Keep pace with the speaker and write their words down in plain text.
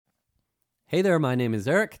Hey there, my name is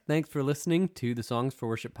Eric. Thanks for listening to the Songs for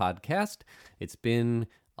Worship podcast. It's been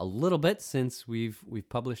a little bit since we've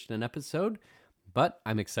published an episode, but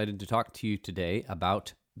I'm excited to talk to you today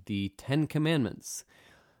about the Ten Commandments.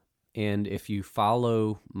 And if you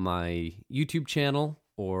follow my YouTube channel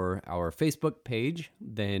or our Facebook page,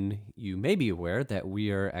 then you may be aware that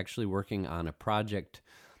we are actually working on a project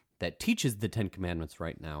that teaches the Ten Commandments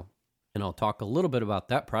right now. And I'll talk a little bit about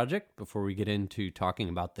that project before we get into talking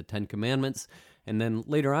about the Ten Commandments. And then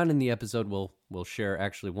later on in the episode, we'll share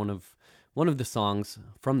actually one of the songs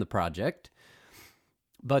from the project.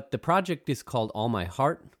 But the project is called All My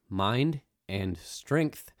Heart, Mind, and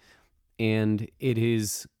Strength. And it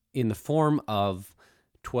is in the form of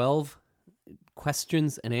 12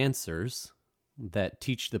 questions and answers that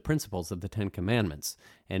teach the principles of the Ten Commandments.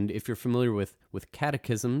 And if you're familiar with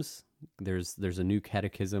catechisms, there's a new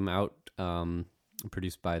catechism out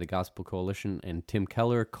produced by the Gospel Coalition and Tim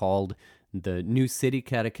Keller called the New City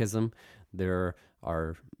Catechism. There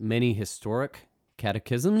are many historic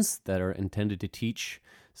catechisms that are intended to teach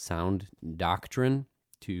sound doctrine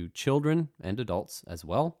to children and adults as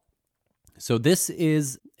well. So this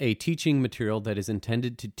is a teaching material that is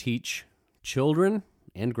intended to teach children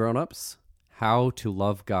and grown-ups how to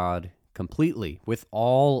love God completely with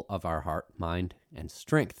all of our heart, mind, and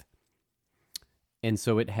strength. And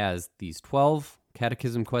so it has these 12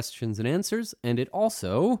 catechism questions and answers, and it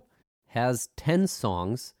also has 10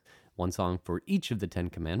 songs, one song for each of the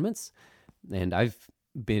 10 commandments. And I've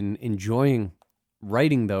been enjoying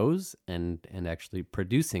writing those and actually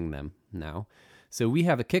producing them now. So we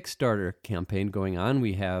have a Kickstarter campaign going on.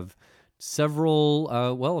 We have several,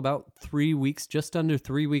 about 3 weeks, just under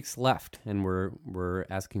 3 weeks left, and we're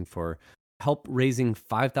asking for help raising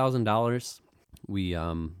 $5,000. We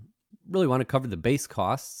really want to cover the base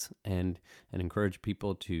costs and encourage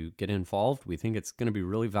people to get involved. We think it's going to be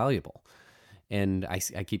really valuable. And I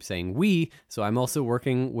keep saying we, so I'm also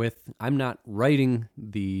working with, I'm not writing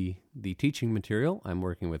the teaching material. I'm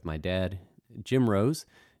working with my dad, Jim Rose,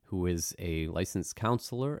 who is a licensed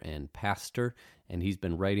counselor and pastor, and he's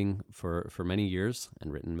been writing for many years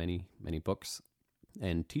and written many, many books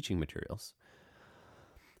and teaching materials.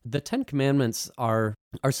 The Ten Commandments are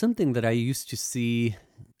something that I used to see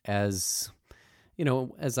as,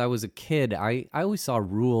 as I was a kid. I always saw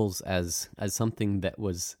rules as something that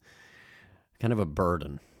was kind of a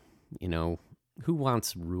burden. Who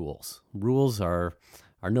wants rules? Rules are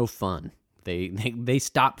no fun. They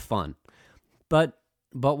stop fun. But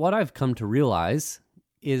what I've come to realize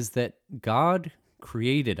is that God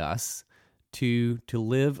created us to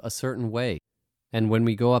live a certain way. And when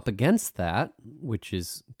we go up against that, which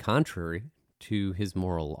is contrary to his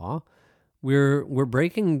moral law, we're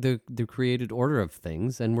breaking the created order of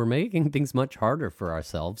things, and we're making things much harder for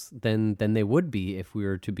ourselves than they would be if we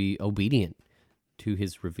were to be obedient to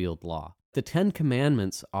his revealed law. The Ten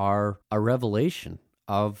Commandments are a revelation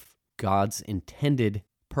of God's intended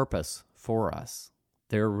purpose for us.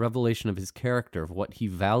 They're a revelation of his character, of what he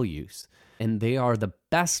values, and they are the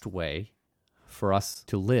best way for us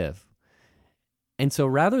to live. And so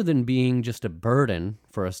rather than being just a burden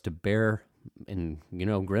for us to bear and,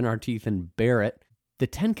 grin our teeth and bear it, the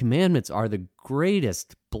Ten Commandments are the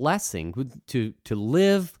greatest blessing to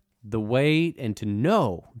live the way and to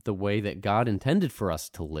know the way that God intended for us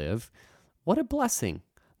to live. What a blessing.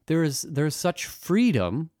 There's such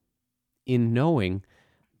freedom in knowing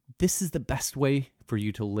this is the best way for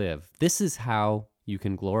you to live. This is how you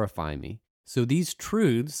can glorify me. So these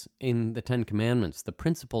truths in the Ten Commandments, the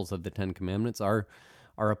principles of the Ten Commandments are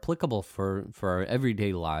applicable for our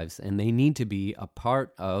everyday lives, and they need to be a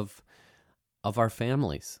part of our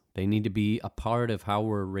families. They need to be a part of how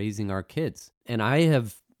we're raising our kids. And I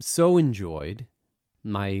have so enjoyed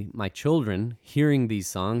my children hearing these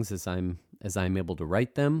songs as I'm able to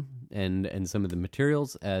write them, and some of the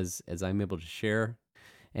materials as I'm able to share.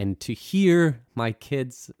 And to hear my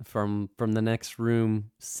kids from the next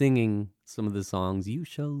room singing some of the songs, "You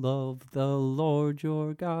shall love the Lord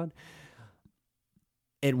your God,"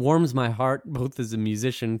 it warms my heart, both as a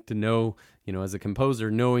musician to know, as a composer,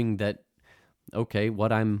 knowing that, okay,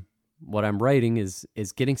 what I'm writing is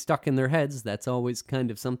getting stuck in their heads. That's always kind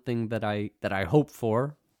of something that I hope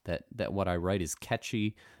for, that what I write is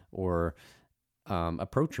catchy or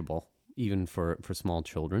approachable, even for small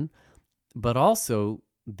children, but also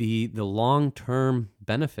the long-term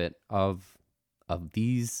benefit of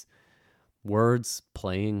these words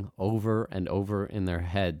playing over and over in their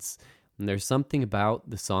heads. And there's something about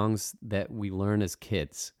the songs that we learn as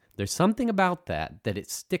kids. There's something about that it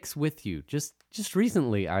sticks with you. Just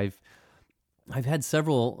recently, I've had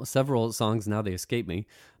several songs, now they escape me,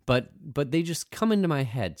 but they just come into my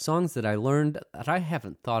head, songs that I learned that I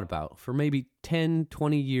haven't thought about for maybe 10,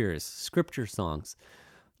 20 years, scripture songs.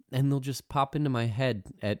 And they'll just pop into my head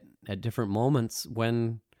at different moments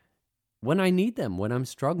when I need them, when I'm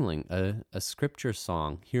struggling. A scripture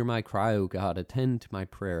song, "Hear my cry, O God, attend to my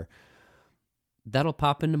prayer." That'll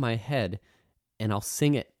pop into my head, and I'll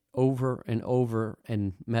sing it over and over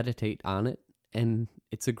and meditate on it, and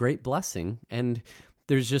it's a great blessing. And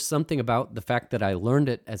there's just something about the fact that I learned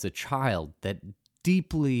it as a child that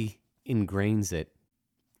deeply ingrains it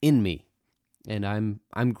in me. And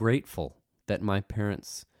I'm grateful that my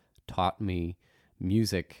parents taught me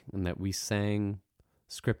music and that we sang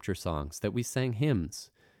scripture songs, that we sang hymns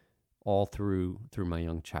all through my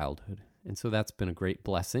young childhood. And so that's been a great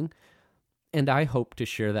blessing. And I hope to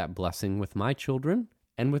share that blessing with my children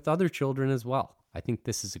and with other children as well. I think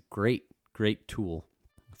this is a great, great tool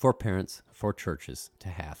for parents, for churches to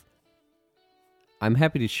have. I'm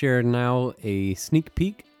happy to share now a sneak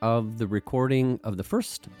peek of the recording of the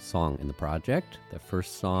first song in the project, the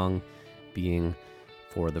first song being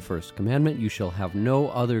for the first commandment, "You shall have no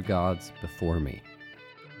other gods before me."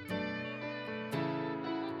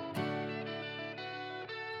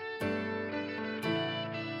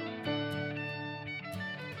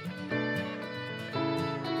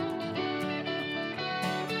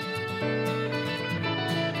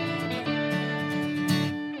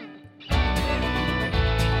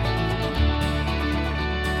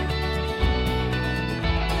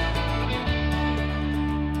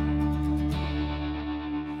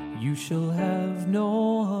 You shall have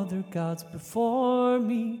no other gods before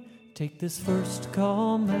me. Take this first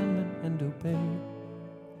commandment and obey.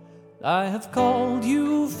 I have called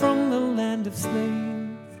you from the land of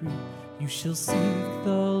slavery. You shall seek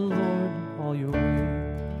the Lord all your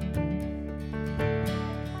way.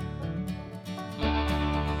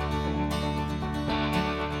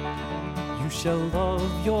 You shall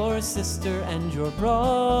love your sister and your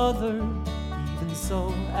brother, even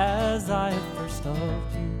so as I have first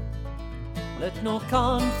loved you. Let no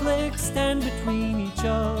conflict stand between each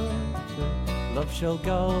other. Love shall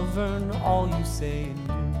govern all you say and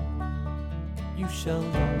do. You shall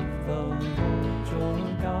love the Lord your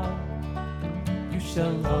God. You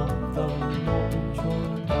shall love the Lord your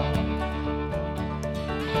God.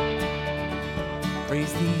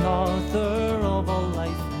 Praise the author of all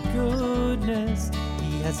life and goodness.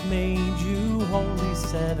 He has made you holy,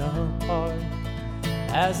 set apart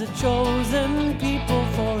as a chosen people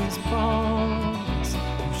for his promise.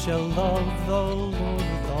 You shall love the Lord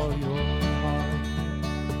with all your heart.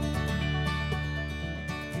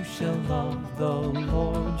 You shall love the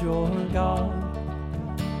Lord your God.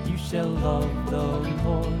 You shall love the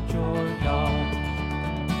Lord your God.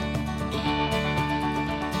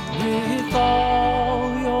 With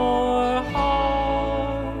all your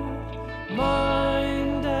heart,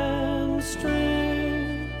 mind, and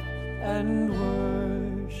strength, and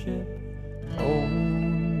worship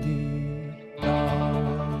only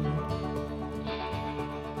God.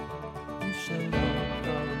 You shall love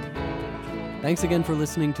the Lord. Thanks again for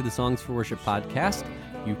listening to the Songs for Worship podcast.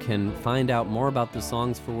 You can find out more about the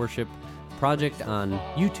Songs for Worship project on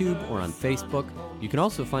YouTube or on Facebook. You can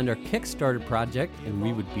also find our Kickstarter project, and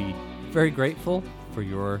we would be very grateful for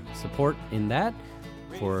your support in that,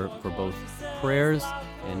 for both prayers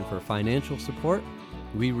and for financial support.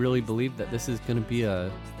 We really believe that this is going to be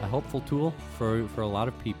a helpful tool for a lot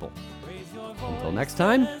of people. Until next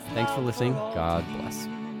time, thanks for listening. God bless.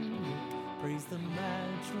 Praise the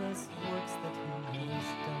matchless works that he has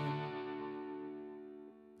done.